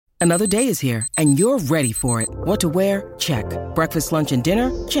Another day is here, and you're ready for it. What to wear? Check. Breakfast, lunch, and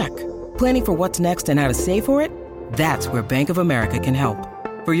dinner? Check. Planning for what's next and how to save for it? That's where Bank of America can help.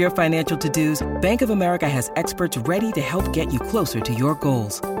 For your financial to-dos, Bank of America has experts ready to help get you closer to your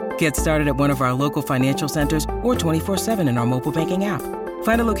goals. Get started at one of our local financial centers or 24/7 in our mobile banking app.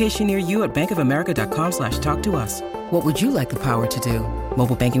 Find a location near you at bankofamerica.com/talktous. What would you like the power to do?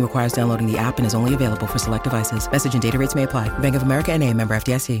 Mobile banking requires downloading the app and is only available for select devices. Message and data rates may apply. Bank of America N.A., member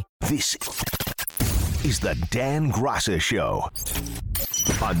FDIC. This is the Dan Graca Show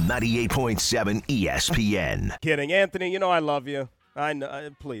on 98.7 ESPN. Kidding. Anthony, you know I love you. I know.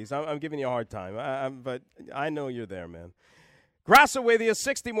 Please, I'm giving you a hard time. But I know you're there, man. Graca with you,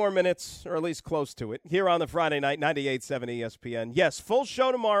 60 more minutes, or at least close to it, here on the Friday night, 98.7 ESPN. Yes, full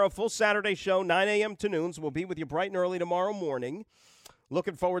show tomorrow, full Saturday show, 9 a.m. to noon. So we'll be with you bright and early tomorrow morning.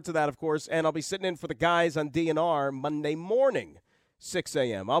 Looking forward to that, of course. And I'll be sitting in for the guys on DNR Monday morning, 6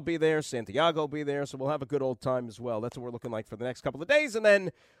 a.m. I'll be there. Santiago will be there. So we'll have a good old time as well. That's what we're looking like for the next couple of days. And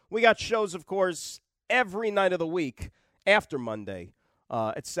then we got shows, of course, every night of the week after Monday.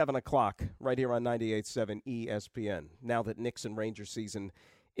 At 7 o'clock right here on 98.7 ESPN, now that Knicks and Rangers season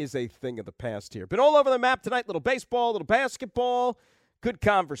is a thing of the past here. Been all over the map tonight, little baseball, little basketball, good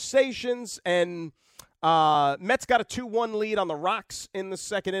conversations, and Mets got a 2-1 lead on the Rocks in the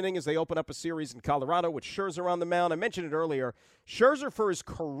second inning as they open up a series in Colorado with Scherzer on the mound. I mentioned it earlier. Scherzer, for his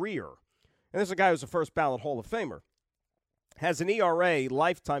career, and this is a guy who's a first-ballot Hall of Famer, has an ERA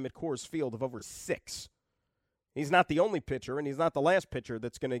lifetime at Coors Field of over 6. He's not the only pitcher, and he's not the last pitcher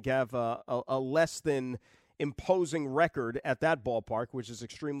that's going to have a less than imposing record at that ballpark, which is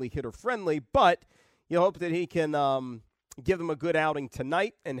extremely hitter-friendly. But you hope that he can give them a good outing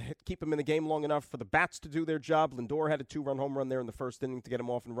tonight and keep them in the game long enough for the bats to do their job. Lindor had a 2-run home run there in the first inning to get him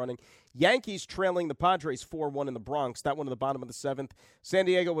off and running. Yankees trailing the Padres 4-1 in the Bronx. That one in the bottom of the seventh. San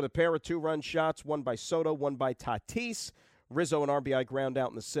Diego with a pair of 2-run shots, one by Soto, one by Tatis. Rizzo and RBI ground out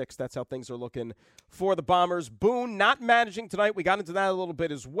in the sixth. That's how things are looking for the Bombers. Boone not managing tonight. We got into that a little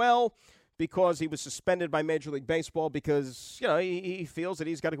bit as well because he was suspended by Major League Baseball because, you know, he feels that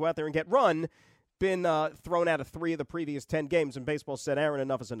he's got to go out there and get run. Been thrown out of 3 of the previous 10 games, and baseball said, Aaron,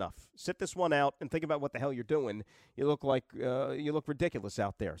 enough is enough. Sit this one out and think about what the hell you're doing. You look like you look ridiculous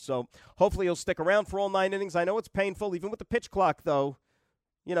out there. So hopefully he'll stick around for all 9 innings. I know it's painful, even with the pitch clock, though.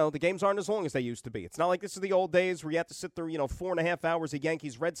 You know, the games aren't as long as they used to be. It's not like this is the old days where you have to sit through, 4.5 hours of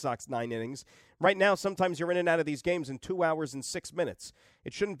Yankees-Red Sox 9 innings. Right now, sometimes you're in and out of these games in 2 hours and 6 minutes.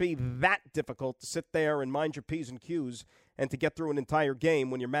 It shouldn't be that difficult to sit there and mind your P's and Q's and to get through an entire game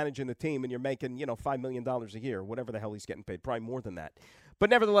when you're managing the team and you're making, $5 million a year, whatever the hell he's getting paid, probably more than that.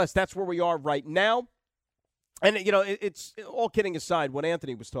 But nevertheless, that's where we are right now. And, it's all kidding aside, what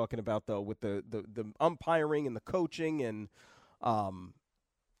Anthony was talking about, though, with the umpiring and the coaching and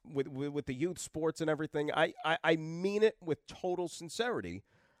with the youth sports and everything, I mean it with total sincerity.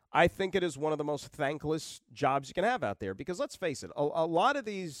 I think it is one of the most thankless jobs you can have out there because let's face it, a lot of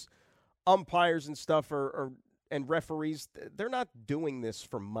these umpires and stuff and referees, they're not doing this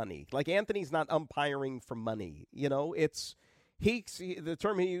for money. Like Anthony's not umpiring for money. The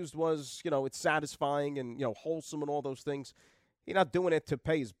term he used was, it's satisfying and, wholesome and all those things. He's not doing it to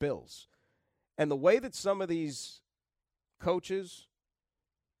pay his bills. And the way that some of these coaches,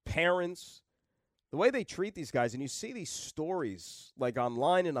 parents, the way they treat these guys, and you see these stories like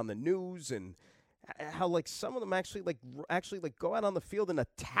online and on the news, and how like some of them actually go out on the field and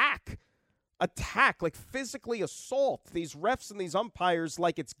attack, like physically assault these refs and these umpires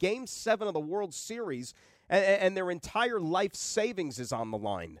like it's Game 7 of the World Series, and their entire life savings is on the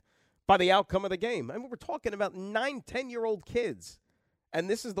line by the outcome of the game. I mean, we're talking about 9, 10-year-old kids, and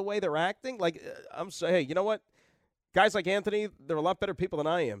this is the way they're acting. Like, I'm saying, hey, you know what? Guys like Anthony, they're a lot better people than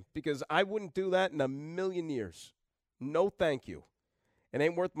I am because I wouldn't do that in a million years. No, thank you. It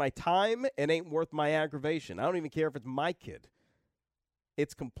ain't worth my time. It ain't worth my aggravation. I don't even care if it's my kid.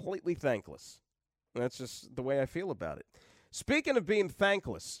 It's completely thankless. That's just the way I feel about it. Speaking of being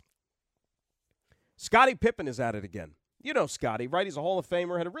thankless, Scottie Pippen is at it again. You know Scottie, right? He's a Hall of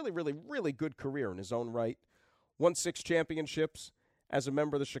Famer, had a really, really, really good career in his own right. Won 6 championships. As a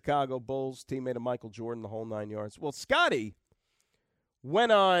member of the Chicago Bulls, teammate of Michael Jordan, the whole 9 yards. Well, Scottie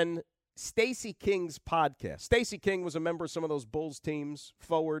went on Stacey King's podcast. Stacey King was a member of some of those Bulls teams,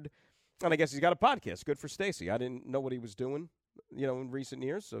 forward, and I guess he's got a podcast. Good for Stacey. I didn't know what he was doing, in recent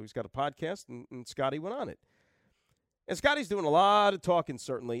years, so he's got a podcast, and Scottie went on it. And Scottie's doing a lot of talking,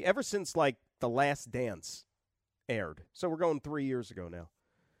 certainly, ever since, The Last Dance aired. So we're going 3 years ago now.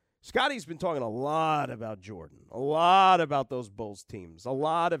 Scotty's been talking a lot about Jordan, a lot about those Bulls teams, a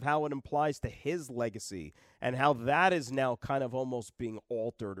lot of how it implies to his legacy and how that is now kind of almost being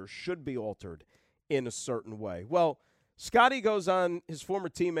altered or should be altered in a certain way. Well, Scotty goes on his former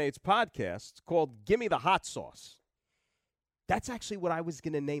teammate's podcast called Gimme the Hot Sauce. That's actually what I was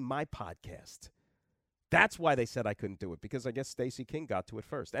going to name my podcast. That's why they said I couldn't do it, because I guess Stacey King got to it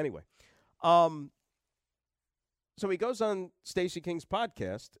first. Anyway, so he goes on Stacey King's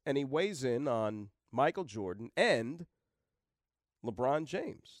podcast, and he weighs in on Michael Jordan and LeBron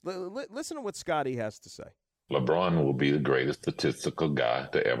James. Listen to what Scotty has to say. LeBron will be the greatest statistical guy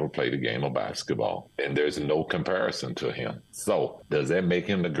to ever play the game of basketball, and there's no comparison to him. So, does that make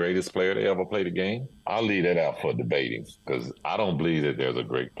him the greatest player to ever play the game? I'll leave that out for debating, because I don't believe that there's a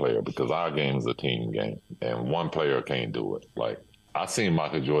great player, because our game is a team game, and one player can't do it. Like, I seen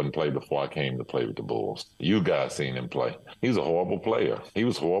Michael Jordan play before I came to play with the Bulls. You guys seen him play. He's a horrible player. He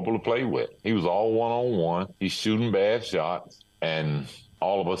was horrible to play with. He was all one-on-one. He's shooting bad shots, and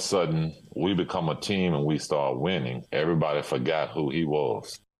all of a sudden, we become a team and we start winning. Everybody forgot who he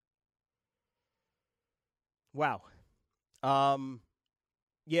was. Wow.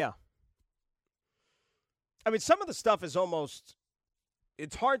 Yeah. I mean, some of the stuff is almost,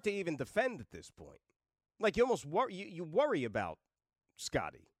 it's hard to even defend at this point. Like, you almost worry, you worry about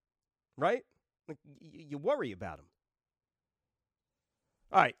Scotty, right? Like, you worry about him.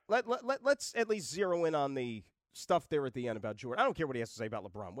 All right, let's at least zero in on the stuff there at the end about Jordan. I don't care what he has to say about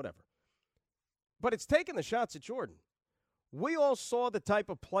LeBron, whatever. But it's taking the shots at Jordan. We all saw the type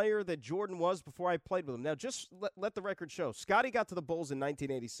of player that Jordan was before I played with him. Now, just let the record show. Scotty got to the Bulls in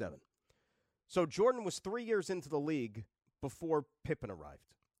 1987. So Jordan was 3 years into the league before Pippen arrived.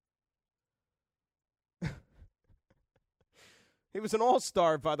 He was an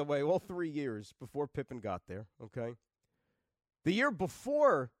all-star, by the way, all 3 years before Pippen got there, okay? The year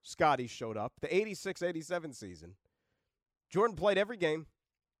before Scotty showed up, the 86-87 season, Jordan played every game,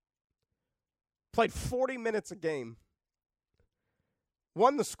 played 40 minutes a game,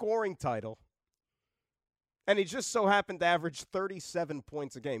 won the scoring title, and he just so happened to average 37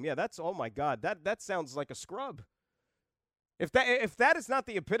 points a game. Yeah, that's, oh my God, that sounds like a scrub. If that is not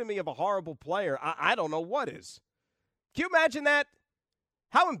the epitome of a horrible player, I don't know what is. Can you imagine that?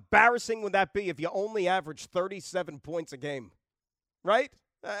 How embarrassing would that be if you only averaged 37 points a game? Right?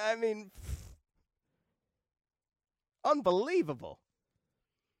 I mean, unbelievable.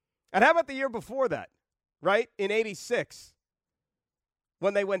 And how about the year before that, right? In 86,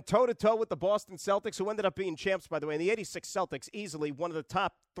 when they went toe-to-toe with the Boston Celtics, who ended up being champs, by the way. And the 86 Celtics, easily one of the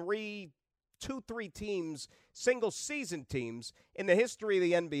top three teams, single-season teams in the history of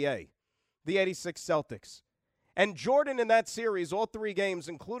the NBA, the 86 Celtics. And Jordan in that series, all 3 games,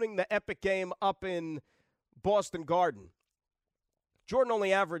 including the epic game up in Boston Garden, Jordan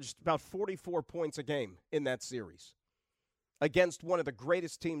only averaged about 44 points a game in that series against one of the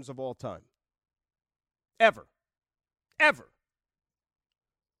greatest teams of all time. Ever.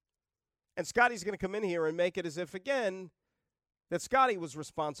 And Scotty's going to come in here and make it as if, again, that Scotty was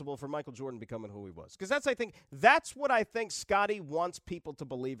responsible for Michael Jordan becoming who he was. Because that's what I think Scotty wants people to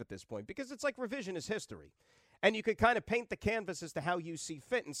believe at this point. Because it's like revisionist history. And you could kind of paint the canvas as to how you see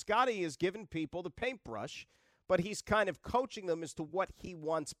fit. And Scotty is giving people the paintbrush, but he's kind of coaching them as to what he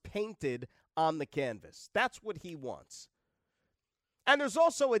wants painted on the canvas. That's what he wants. And there's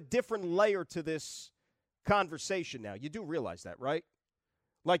also a different layer to this conversation now. You do realize that, right?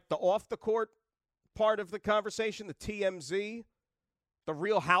 Like the off-the-court part of the conversation, the TMZ, the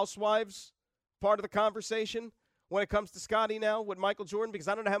Real Housewives part of the conversation when it comes to Scotty now with Michael Jordan, because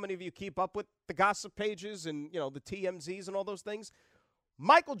I don't know how many of you keep up with the gossip pages and, you know, the TMZs and all those things.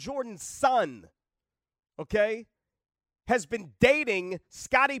 Michael Jordan's son, okay, has been dating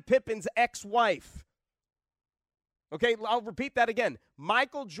Scottie Pippen's ex-wife. Okay, I'll repeat that again.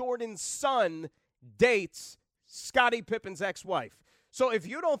 Michael Jordan's son dates Scottie Pippen's ex-wife. So if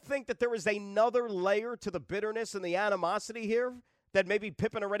you don't think that there is another layer to the bitterness and the animosity here that maybe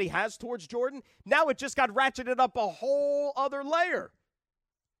Pippen already has towards Jordan, now it just got ratcheted up a whole other layer.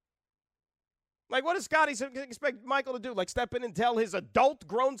 Like, what does Scotty expect Michael to do? Like, step in and tell his adult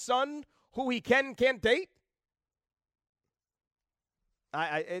grown son who he can and can't date?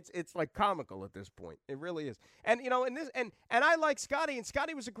 It's like comical at this point. It really is. And you know, and I like Scotty, and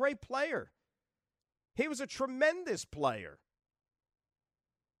Scotty was a great player. He was a tremendous player.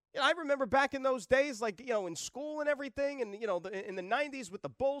 You know, I remember back in those days, like, you know, in school and everything, and, you know, in the 90s with the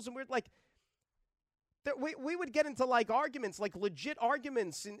Bulls, and we're like, we would get into, like, arguments, like legit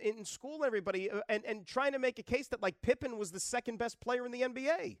arguments in school and everybody, and trying to make a case that, like, Pippen was the second best player in the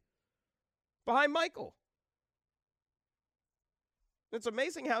NBA behind Michael. It's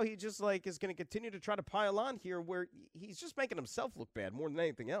amazing how he just is going to continue to try to pile on here where he's just making himself look bad more than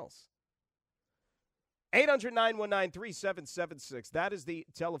anything else. 800-919-3776. That is the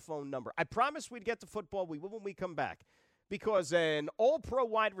telephone number. I promised we'd get to football. We will when we come back because an all-pro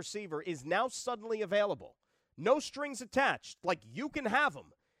wide receiver is now suddenly available. No strings attached. You can have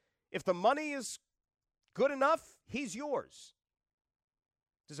him. If the money is good enough, he's yours.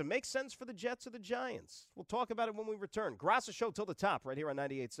 Does it make sense for the Jets or the Giants? We'll talk about it when we return. Graca Show till the top right here on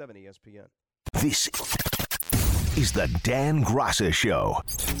 98.7 ESPN. This is the Dan Graca Show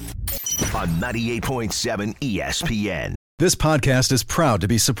on 98.7 ESPN. This podcast is proud to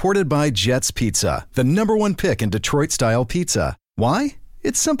be supported by Jets Pizza, the #1 pick in Detroit-style pizza. Why?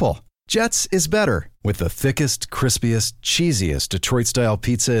 It's simple. Jets is better. With the thickest, crispiest, cheesiest Detroit-style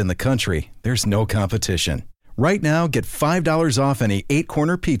pizza in the country, there's no competition. Right now, get $5 off any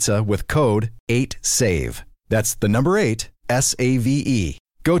 8-corner pizza with code 8SAVE. That's the number 8, S-A-V-E.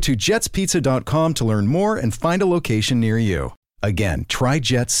 Go to jetspizza.com to learn more and find a location near you. Again, try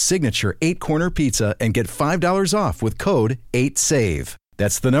Jet's signature 8-corner pizza and get $5 off with code 8SAVE.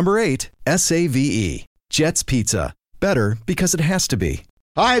 That's the number 8, S-A-V-E. Jet's Pizza. Better because it has to be.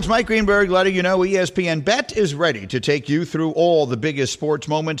 Hi, it's Mike Greenberg letting you know ESPN Bet is ready to take you through all the biggest sports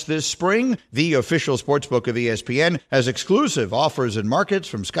moments this spring. The official sportsbook of ESPN has exclusive offers and markets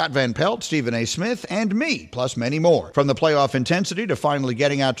from Scott Van Pelt, Stephen A. Smith, and me, plus many more. From the playoff intensity to finally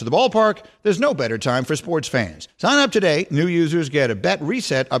getting out to the ballpark, there's no better time for sports fans. Sign up today. New users get a bet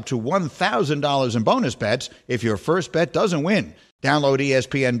reset up to $1,000 in bonus bets if your first bet doesn't win. Download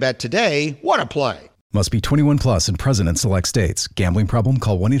ESPN Bet today. What a play. Must be 21 plus and present in select states. Gambling problem?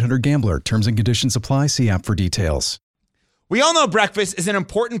 Call 1-800-GAMBLER. Terms and conditions apply. See app for details. We all know breakfast is an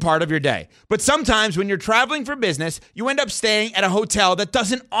important part of your day. But sometimes when you're traveling for business, you end up staying at a hotel that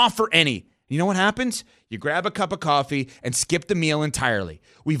doesn't offer any. You know what happens? You grab a cup of coffee and skip the meal entirely.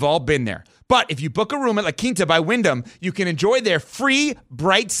 We've all been there. But if you book a room at La Quinta by Wyndham, you can enjoy their free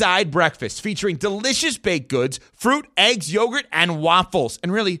Bright Side breakfast featuring delicious baked goods, fruit, eggs, yogurt, and waffles.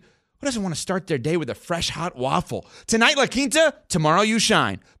 And really, who doesn't want to start their day with a fresh, hot waffle? Tonight, La Quinta, tomorrow you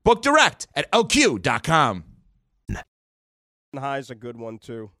shine. Book direct at LQ.com. High's a good one,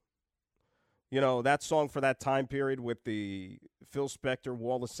 too. You know, that song for that time period with the Phil Spector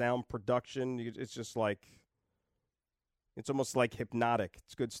Wall of Sound production, it's just it's almost like hypnotic.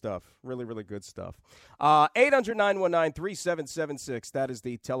 It's good stuff. Really, really good stuff. 800-919-3776. That is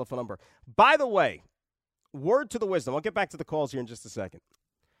the telephone number. By the way, word to the wisdom. I'll get back to the calls here in just a second.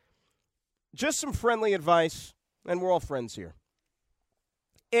 Just some friendly advice, and we're all friends here.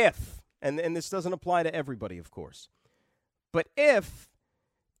 If, and this doesn't apply to everybody, of course, but if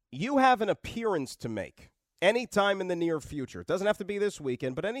you have an appearance to make anytime in the near future, it doesn't have to be this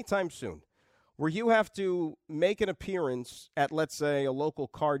weekend, but anytime soon, where you have to make an appearance at, let's say, a local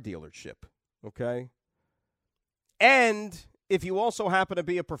car dealership, okay? And if you also happen to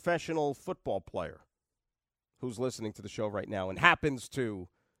be a professional football player who's listening to the show right now and happens to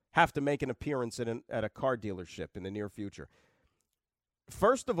have to make an appearance at a car dealership in the near future.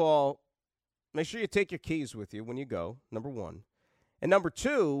 First of all, make sure you take your keys with you when you go, number one. And number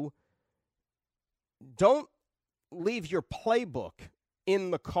two, don't leave your playbook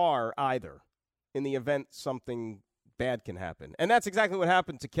in the car either in the event something bad can happen. And that's exactly what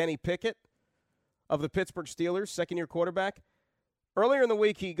happened to Kenny Pickett of the Pittsburgh Steelers, second-year quarterback. Earlier in the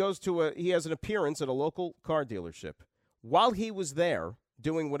week, he has an appearance at a local car dealership. While he was there,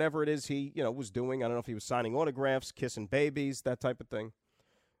 doing whatever it is he, was doing. I don't know if he was signing autographs, kissing babies, that type of thing.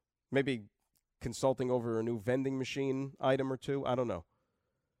 Maybe consulting over a new vending machine item or two. I don't know.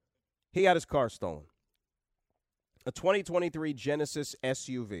 He had his car stolen. A 2023 Genesis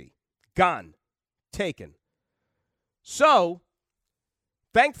SUV. Gone. Taken. So,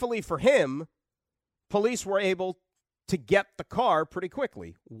 thankfully for him, police were able to get the car pretty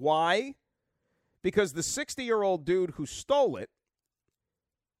quickly. Why? Because the 60-year-old dude who stole it,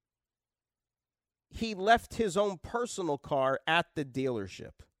 he left his own personal car at the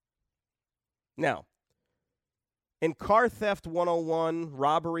dealership. Now, in car theft 101,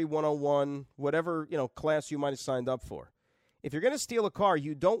 robbery 101, whatever, class you might have signed up for, if you're going to steal a car,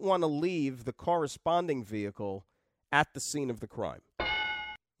 you don't want to leave the corresponding vehicle at the scene of the crime.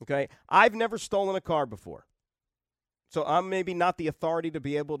 Okay? I've never stolen a car before. So I'm maybe not the authority to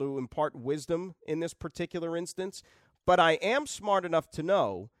be able to impart wisdom in this particular instance, but I am smart enough to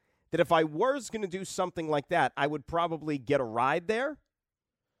know that if I was going to do something like that, I would probably get a ride there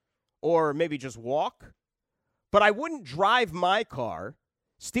or maybe just walk. But I wouldn't drive my car,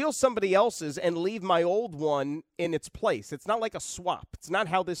 steal somebody else's, and leave my old one in its place. It's not like a swap. It's not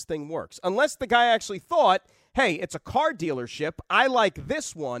how this thing works. Unless the guy actually thought, hey, it's a car dealership. I like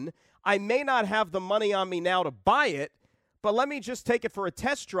this one. I may not have the money on me now to buy it, but let me just take it for a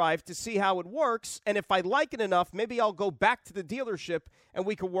test drive to see how it works. And if I like it enough, maybe I'll go back to the dealership and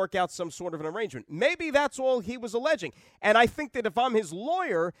we can work out some sort of an arrangement. Maybe that's all he was alleging. And I think that if I'm his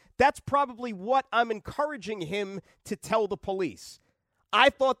lawyer, that's probably what I'm encouraging him to tell the police. I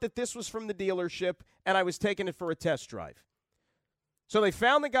thought that this was from the dealership and I was taking it for a test drive. So they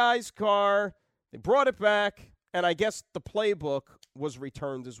found the guy's car, they brought it back, and I guess the playbook was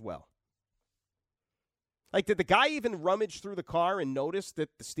returned as well. Like, did the guy even rummage through the car and notice that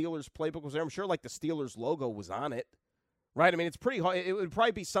the Steelers playbook was there? I'm sure, like, the Steelers logo was on it, right? I mean, it's pretty hard. It would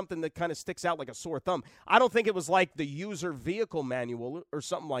probably be something that kind of sticks out like a sore thumb. I don't think it was like the user vehicle manual or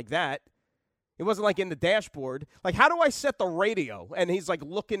something like that. It wasn't like in the dashboard. Like, how do I set the radio? And he's, like,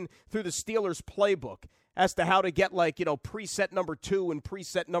 looking through the Steelers playbook as to how to get, like, you know, preset number 2 and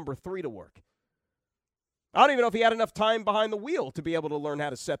preset number 3 to work. I don't even know if he had enough time behind the wheel to be able to learn how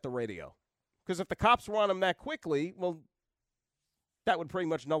to set the radio. Because if the cops were on him that quickly, well, that would pretty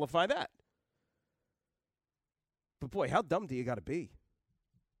much nullify that. But, boy, how dumb do you got to be?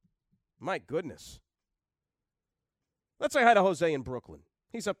 My goodness. Let's say hi to Jose in Brooklyn.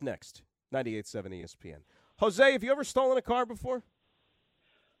 He's up next, 98.7 ESPN. Jose, have you ever stolen a car before?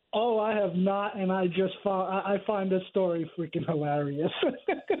 Oh, I have not, and I find this story freaking hilarious.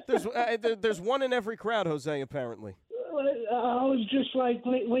 There's one in every crowd, Jose, apparently. I was just like,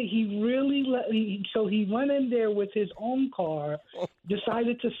 wait, he really so he went in there with his own car,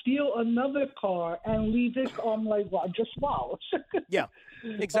 decided to steal another car and leave his car. I'm like, wow. Yeah,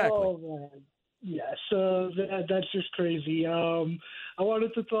 exactly. Oh, man. Yeah, so that's just crazy. I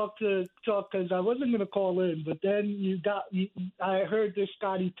wanted to talk because I wasn't going to call in, but then I heard this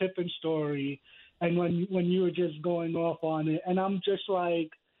Scottie Pippen story, and when you were just going off on it, and I'm just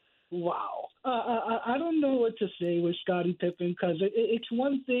like, wow. I don't know what to say with Scottie Pippen because it's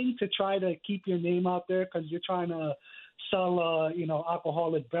one thing to try to keep your name out there because you're trying to sell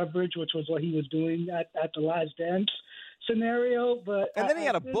alcoholic beverage, which was what he was doing at the Last Dance scenario. And then he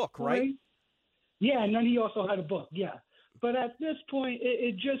had a book, right? Yeah, and then he also had a book, yeah. But at this point,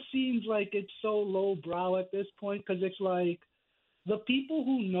 it just seems like it's so lowbrow at this point because it's like the people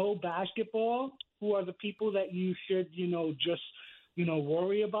who know basketball, who are the people that you should, just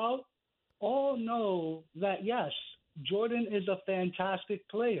worry about, all know that, yes, Jordan is a fantastic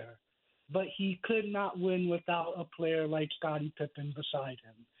player, but he could not win without a player like Scottie Pippen beside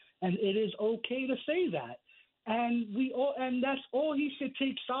him. And it is okay to say that. And that's all he should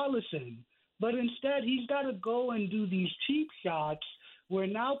take solace in. But instead, he's got to go and do these cheap shots where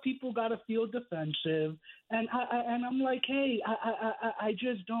now people got to feel defensive. And I'm like, hey, I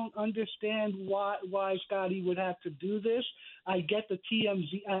just don't understand why Scottie would have to do this. I get the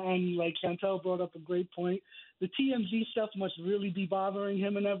TMZ, and like Chantel brought up a great point. The TMZ stuff must really be bothering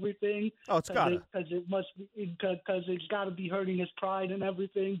him and everything. Oh, it's got to. Because it's got to be hurting his pride and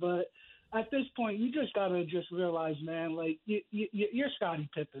everything. But at this point, you just got to just realize, man, like you're Scottie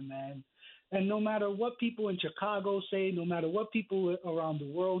Pippen, man. And no matter what people in Chicago say, no matter what people around the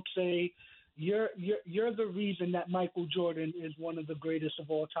world say, you're the reason that Michael Jordan is one of the greatest of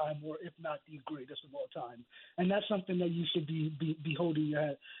all time, or if not the greatest of all time. And that's something that you should be holding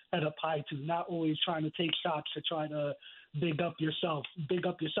your head up high to, not always trying to take shots to try to big up yourself.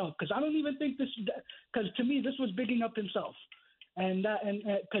 Because I don't even think because to me, this was bigging up himself. And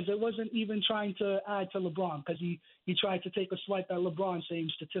because it wasn't even trying to add to LeBron, because he tried to take a swipe at LeBron saying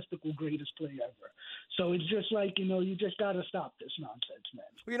statistical greatest player ever. So it's just like, you just got to stop this nonsense, man.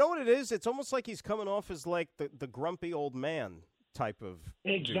 Well, you know what it is? It's almost like he's coming off as like the grumpy old man type of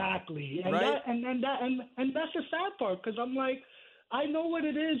exactly. dude, right? And that's the sad part, because I'm like, I know what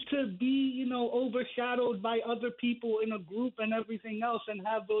it is to be, overshadowed by other people in a group and everything else and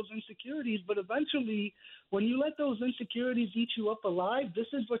have those insecurities. But eventually, when you let those insecurities eat you up alive, this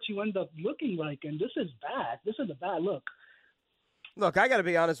is what you end up looking like. And this is bad. This is a bad look. Look, I got to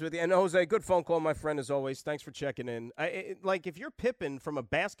be honest with you. And, Jose, good phone call, my friend, as always. Thanks for checking in. If you're Pippen from a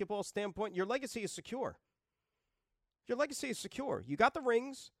basketball standpoint, your legacy is secure. Your legacy is secure. You got the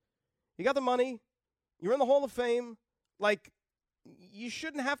rings. You got the money. You're in the Hall of Fame. You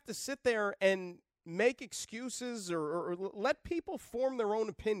shouldn't have to sit there and make excuses or let people form their own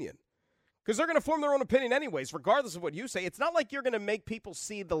opinion. Because they're going to form their own opinion anyways, regardless of what you say. It's not like you're going to make people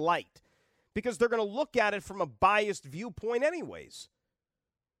see the light, because they're going to look at it from a biased viewpoint anyways.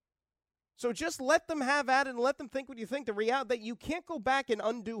 So just let them have at it and let them think what you think. The reality that you can't go back and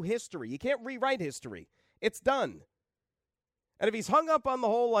undo history. You can't rewrite history. It's done. And if he's hung up on the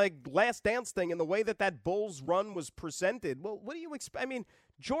whole, Last Dance thing and the way that Bulls run was presented, well, what do you expect? I mean,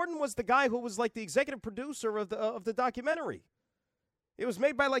 Jordan was the guy who was like the executive producer of the documentary. It was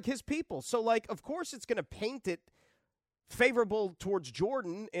made by like his people. So like, of course it's going to paint it favorable towards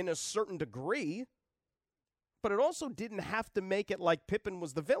Jordan in a certain degree, but it also didn't have to make it like Pippen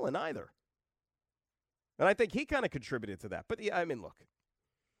was the villain either. And I think he kind of contributed to that. But yeah, I mean, look,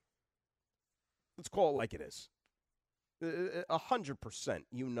 let's call it like it is. 100%,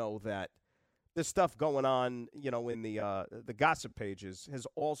 you know that this stuff going on, you know, in the gossip pages has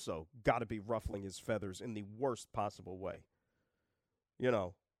also got to be ruffling his feathers in the worst possible way. You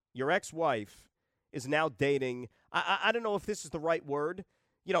know, your ex-wife is now dating. I don't know if this is the right word.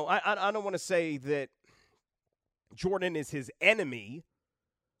 You know, I don't want to say that Jordan is his enemy,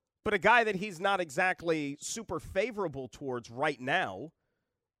 but a guy that he's not exactly super favorable towards right now.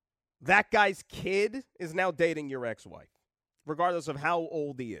 That guy's kid is now dating your ex-wife, regardless of how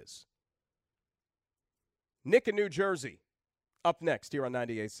old he is. Nick in New Jersey, up next here on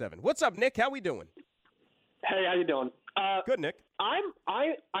 98.7. What's up, Nick? How we doing? Hey, how you doing? Good, Nick. I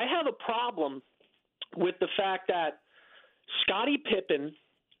have a problem with the fact that Scottie Pippen,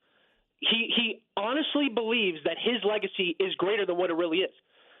 he honestly believes that his legacy is greater than what it really is.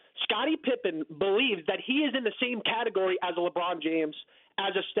 Scottie Pippen believes that he is in the same category as a LeBron James,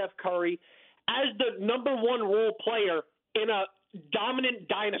 as a Steph Curry, as the number one role player in a dominant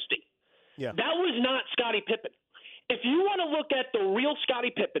dynasty. Yeah. That was not Scottie Pippen. If you want to look at the real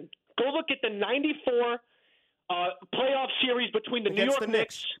Scottie Pippen, go look at the 94 playoff series between the New York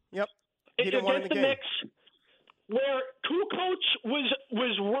Knicks. Yep. Against the Knicks, where Kukoc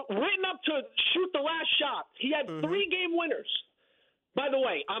was written up to shoot the last shot. He had 3 game winners. By the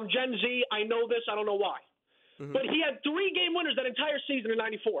way, I'm Gen Z. I know this. I don't know why. But he had 3 game winners that entire season in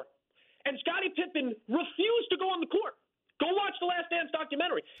 94. And Scottie Pippen refused to go on the court. Go watch the Last Dance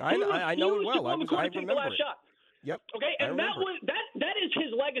documentary. I know it well. I remember the last it. shot. Yep. Okay, and that is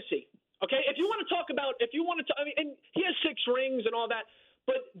his legacy. Okay, if you want to talk about, I mean, and he has 6 rings and all that,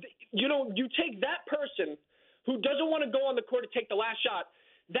 but you know, you take that person who doesn't want to go on the court to take the last shot.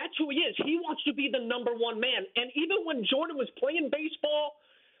 That's who he is. He wants to be the number one man. And even when Jordan was playing baseball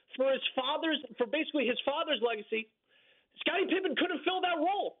for basically his father's legacy, Scottie Pippen couldn't fill that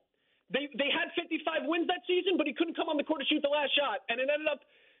role. They had 55 wins that season, but he couldn't come on the court to shoot the last shot. And it ended up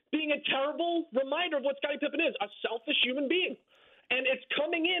being a terrible reminder of what Scottie Pippen is, a selfish human being. And it's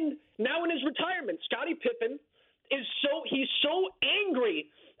coming in now in his retirement. Scottie Pippen he's so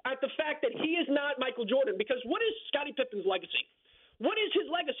angry at the fact that he is not Michael Jordan. Because what is Scottie Pippen's legacy? What is his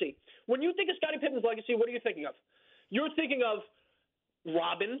legacy? When you think of Scottie Pippen's legacy, what are you thinking of? You're thinking of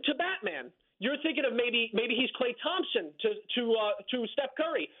Robin to Batman. You're thinking of maybe he's Klay Thompson to Steph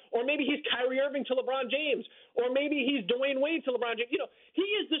Curry, or maybe he's Kyrie Irving to LeBron James, or maybe he's Dwayne Wade to LeBron James. You know, he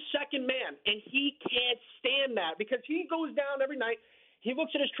is the second man, and he can't stand that because he goes down every night. He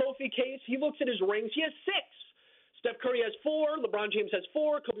looks at his trophy case. He looks at his rings. He has 6. Steph Curry has 4. LeBron James has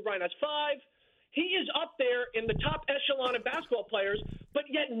 4. Kobe Bryant has 5. He is up there in the top echelon of basketball players, but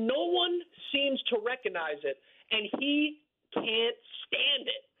yet no one seems to recognize it, and he can't stand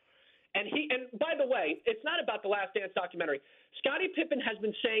it. And by the way, it's not about the Last Dance documentary. Scottie Pippen has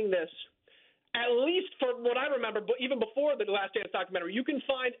been saying this at least for what I remember, but even before the Last Dance documentary. You can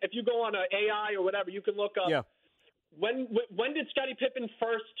find, if you go on AI or whatever, you can look up. Yeah. When did Scottie Pippen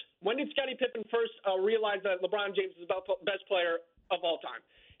first realize that LeBron James is the best player of all time?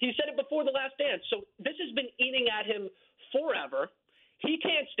 He said it before the Last Dance. So this has been eating at him forever. He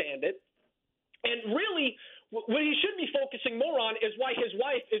can't stand it. And really, what he should be focusing more on is why his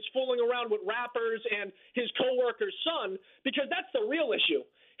wife is fooling around with rappers and his coworker's son, because that's the real issue.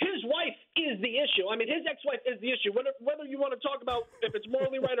 His wife is the issue. I mean, his ex-wife is the issue. Whether you want to talk about if it's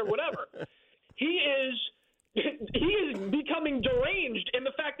morally right or whatever, he is becoming deranged in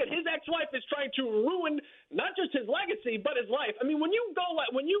the fact that his ex-wife is trying to ruin not just his legacy but his life. I mean, when you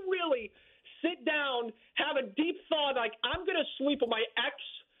really sit down, have a deep thought, like, I'm going to sleep with my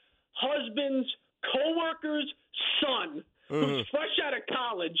ex-husband's coworker's son who's fresh out of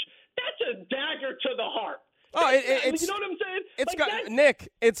college, that's a dagger to the heart. Oh, you know what I'm saying? Nick,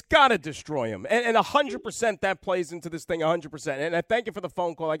 it's got to destroy him. And 100% that plays into this thing 100%. And I thank you for the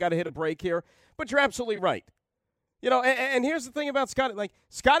phone call. I got to hit a break here. But you're absolutely right. You know, and here's the thing about Scottie. Like,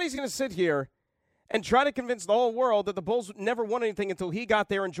 Scottie's going to sit here and try to convince the whole world that the Bulls never won anything until he got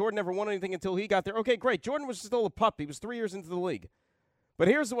there and Jordan never won anything until he got there. Okay, great. Jordan was still a pup. He was 3 years into the league. But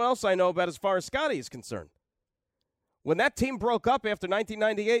here's what else I know about as far as Scottie is concerned. When that team broke up after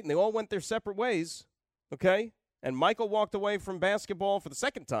 1998 and they all went their separate ways, okay, and Michael walked away from basketball for the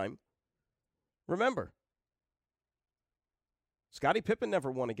second time, remember, Scottie Pippen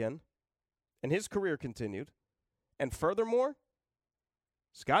never won again, and his career continued. And furthermore,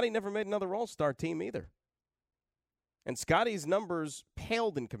 Scotty never made another All-Star team either. And Scotty's numbers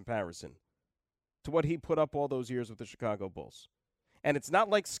paled in comparison to what he put up all those years with the Chicago Bulls. And it's not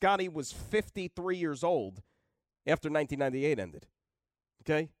like Scotty was 53 years old after 1998 ended.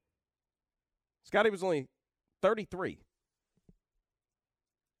 Okay? Scotty was only 33.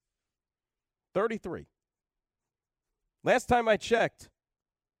 33. Last time I checked,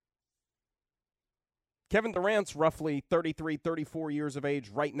 Kevin Durant's roughly 33, 34 years of age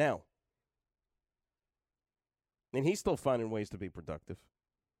right now. And he's still finding ways to be productive.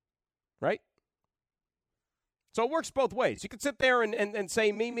 Right? So it works both ways. You could sit there and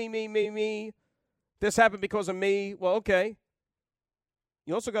say, me. This happened because of me. Well, okay.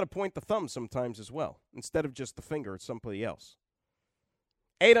 You also got to point the thumb sometimes as well, instead of just the finger at somebody else.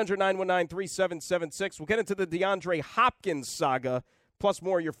 800-919-3776. We'll get into the DeAndre Hopkins saga, plus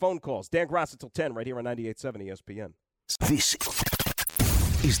more of your phone calls. Dan Graca till 10 right here on 98.7 ESPN. This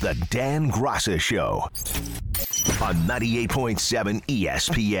is the Dan Graca Show on 98.7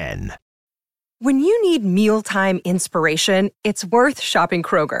 ESPN. When you need mealtime inspiration, it's worth shopping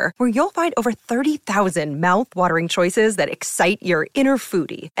Kroger, where you'll find over 30,000 mouth-watering choices that excite your inner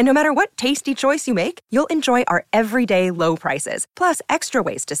foodie. And no matter what tasty choice you make, you'll enjoy our everyday low prices, plus extra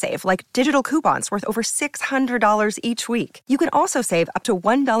ways to save, like digital coupons worth over $600 each week. You can also save up to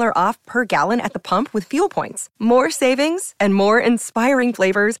 $1 off per gallon at the pump with fuel points. More savings and more inspiring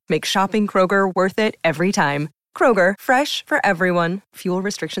flavors make shopping Kroger worth it every time. Kroger, fresh for everyone. Fuel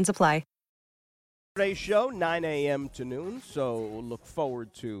restrictions apply. Today's show, 9 a.m. to noon, so look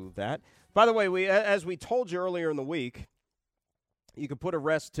forward to that. By the way, as we told you earlier in the week, you could put a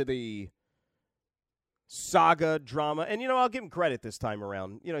rest to the saga drama. And, I'll give him credit this time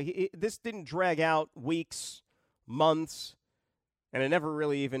around. This didn't drag out weeks, months, and it never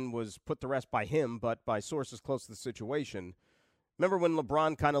really even was put to rest by him, but by sources close to the situation. Remember when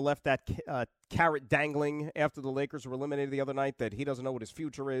LeBron kind of left that carrot dangling after the Lakers were eliminated the other night, that he doesn't know what his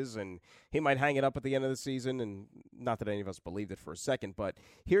future is and he might hang it up at the end of the season? And not that any of us believed it for a second, but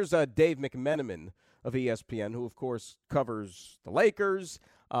here's Dave McMenamin of ESPN, who, of course, covers the Lakers.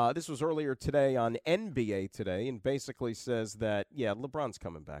 This was earlier today on NBA Today, and basically says that, yeah, LeBron's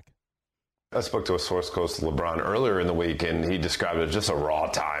coming back. I spoke to a source close to LeBron earlier in the week, and he described it as just a raw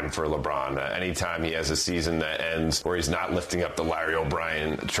time for LeBron. Anytime he has a season that ends where he's not lifting up the Larry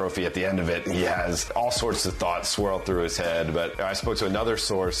O'Brien trophy at the end of it, he has all sorts of thoughts swirl through his head. But I spoke to another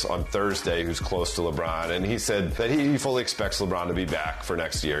source on Thursday who's close to LeBron, and he said that he fully expects LeBron to be back for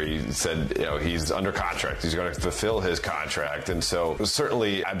next year. He said, he's under contract. He's going to fulfill his contract. And so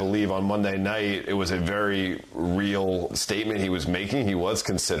certainly, I believe on Monday night, it was a very real statement he was making. He was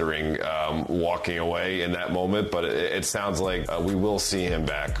considering walking away in that moment, but it sounds like we will see him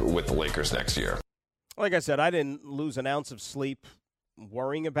back with the Lakers next year. Like I said, I didn't lose an ounce of sleep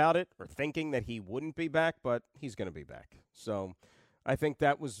worrying about it or thinking that he wouldn't be back, but he's going to be back. So I think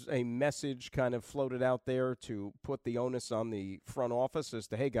that was a message kind of floated out there to put the onus on the front office as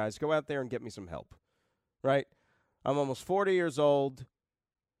to, hey, guys, go out there and get me some help, right? I'm almost 40 years old.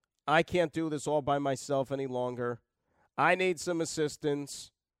 I can't do this all by myself any longer. I need some assistance.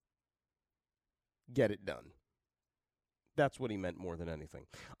 Get it done. That's what he meant more than anything.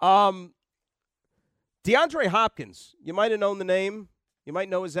 DeAndre Hopkins, you might have known the name. You might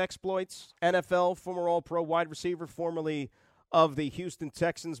know his exploits. NFL, former All-Pro wide receiver, formerly of the Houston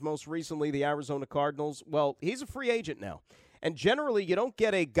Texans, most recently the Arizona Cardinals. Well, he's a free agent now. And generally, you don't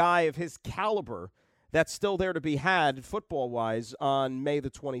get a guy of his caliber that's still there to be had football-wise on May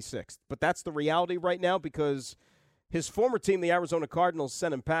the 26th. But that's the reality right now because his former team, the Arizona Cardinals,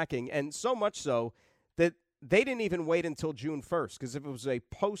 sent him packing, and so much so that they didn't even wait until June 1st, because if it was a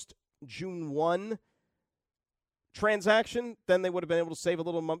post-June 1 transaction, then they would have been able to save a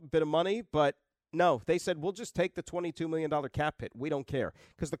little bit of money. But no, they said, we'll just take the $22 million cap hit. We don't care,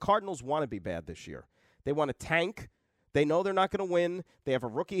 because the Cardinals want to be bad this year. They want to tank. They know they're not going to win. They have a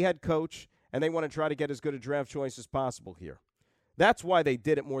rookie head coach, and they want to try to get as good a draft choice as possible here. That's why they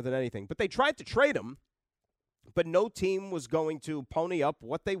did it more than anything. But they tried to trade him, but no team was going to pony up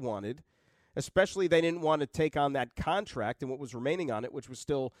what they wanted, especially they didn't want to take on that contract and what was remaining on it, which was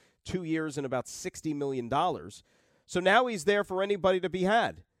still 2 years and about $60 million. So now he's there for anybody to be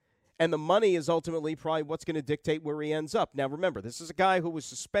had. And the money is ultimately probably what's going to dictate where he ends up. Now, remember, this is a guy who was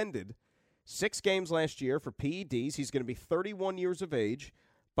suspended 6 games last year for PEDs. He's going to be 31 years of age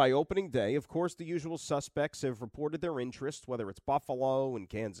by opening day. Of course, the usual suspects have reported their interest, whether it's Buffalo and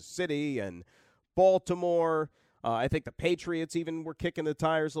Kansas City and Baltimore. I think the Patriots even were kicking the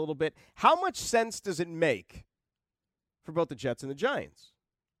tires a little bit. How much sense does it make for both the Jets and the Giants?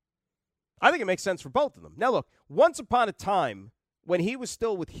 I think it makes sense for both of them. Now, look, once upon a time, when he was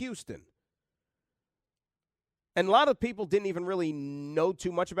still with Houston. And a lot of people didn't even really know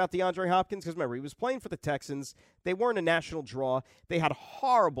too much about DeAndre Hopkins because, remember, he was playing for the Texans. They weren't a national draw. They had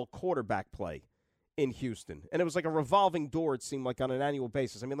horrible quarterback play in Houston. And it was like a revolving door, it seemed like, on an annual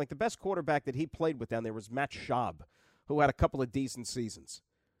basis. I mean, like the best quarterback that he played with down there was Matt Schaub, who had a couple of decent seasons.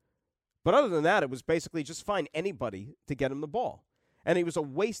 But other than that, it was basically just find anybody to get him the ball. And he was a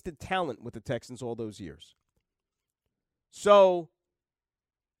wasted talent with the Texans all those years. So,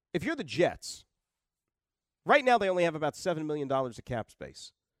 if you're the Jets, right now they only have about $7 million of cap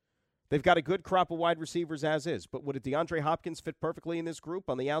space. They've got a good crop of wide receivers as is. But would a DeAndre Hopkins fit perfectly in this group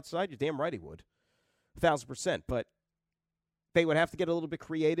on the outside? You're damn right he would. 1,000%. But they would have to get a little bit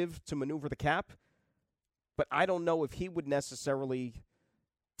creative to maneuver the cap. But I don't know if he would necessarily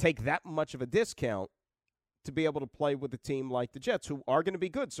take that much of a discount to be able to play with a team like the Jets, who are going to be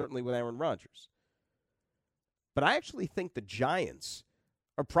good, certainly with Aaron Rodgers. But I actually think the Giants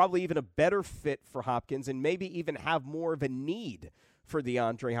are probably even a better fit for Hopkins and maybe even have more of a need for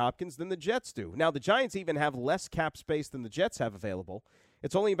DeAndre Hopkins than the Jets do. Now, the Giants even have less cap space than the Jets have available.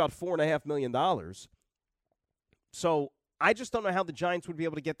 It's only about $4.5 million. So I just don't know how the Giants would be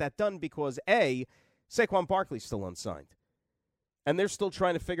able to get that done because, A, Saquon Barkley's still unsigned. And they're still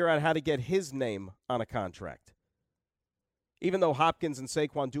trying to figure out how to get his name on a contract. Even though Hopkins and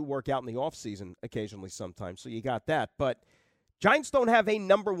Saquon do work out in the offseason occasionally sometimes, so you got that. But Giants don't have a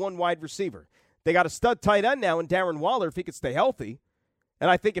number one wide receiver. They got a stud tight end now in Darren Waller if he could stay healthy. And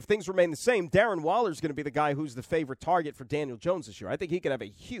I think if things remain the same, Darren Waller's going to be the guy who's the favorite target for Daniel Jones this year. I think he could have a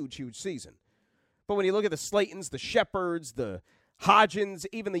huge, huge season. But when you look at the Slaytons, the Shepherds, the Hodgins,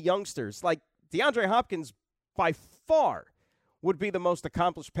 even the youngsters, like DeAndre Hopkins by far would be the most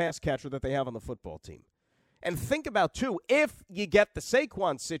accomplished pass catcher that they have on the football team. And think about, too, if you get the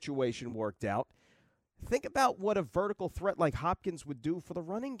Saquon situation worked out, think about what a vertical threat like Hopkins would do for the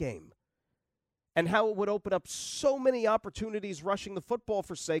running game and how it would open up so many opportunities rushing the football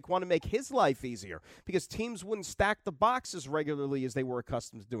for Saquon and make his life easier because teams wouldn't stack the box as regularly as they were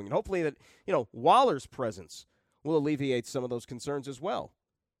accustomed to doing. And hopefully that, Waller's presence will alleviate some of those concerns as well.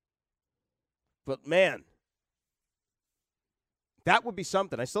 But, man, that would be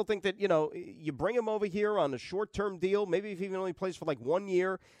something. I still think that, you bring him over here on a short-term deal, maybe if he even only plays for like 1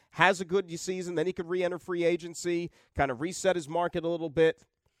 year, has a good season, then he could re-enter free agency, kind of reset his market a little bit.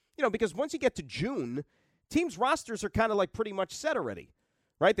 Because once you get to June, teams' rosters are kind of like pretty much set already,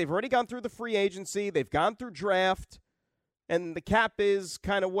 right? They've already gone through the free agency, they've gone through draft, and the cap is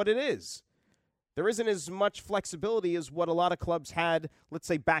kind of what it is. There isn't as much flexibility as what a lot of clubs had, let's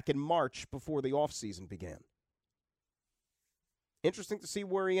say, back in March before the offseason began. Interesting to see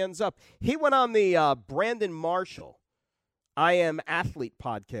where he ends up. He went on the Brandon Marshall I Am Athlete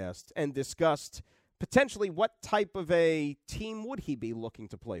podcast and discussed potentially what type of a team would he be looking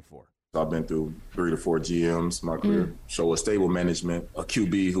to play for. I've been through 3 to 4 GMs my career. So a stable management, a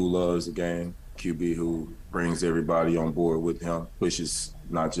QB who loves the game, QB who brings everybody on board with him, pushes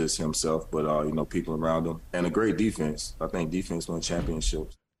not just himself, but people around him, and a great defense. I think defense wins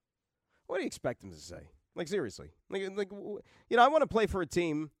championships. What do you expect him to say? Like, seriously. I want to play for a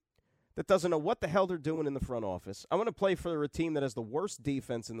team that doesn't know what the hell they're doing in the front office. I want to play for a team that has the worst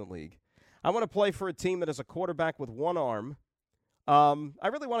defense in the league. I want to play for a team that has a quarterback with one arm. I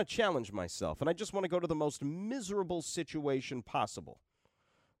really want to challenge myself, and I just want to go to the most miserable situation possible.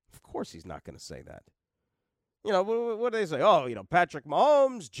 Of course he's not going to say that. What do they say? Oh, Patrick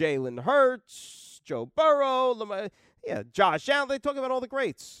Mahomes, Jalen Hurts, Joe Burrow, Josh Allen. They talk about all the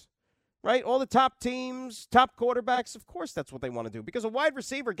greats. Right? All the top teams, top quarterbacks, of course that's what they want to do. Because a wide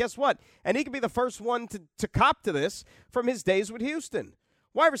receiver, guess what? And he could be the first one to cop to this from his days with Houston.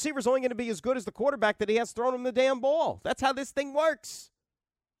 Wide receiver's only going to be as good as the quarterback that he has thrown him the damn ball. That's how this thing works.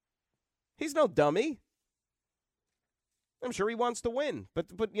 He's no dummy. I'm sure he wants to win. But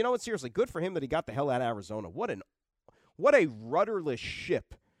seriously, good for him that he got the hell out of Arizona. What a rudderless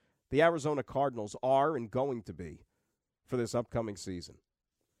ship the Arizona Cardinals are and going to be for this upcoming season.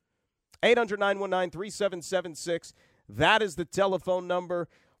 800-919-3776. That is the telephone number.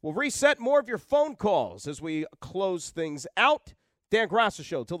 We'll reset more of your phone calls as we close things out. Dan Graca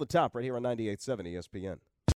Show till the top right here on 98.7 ESPN.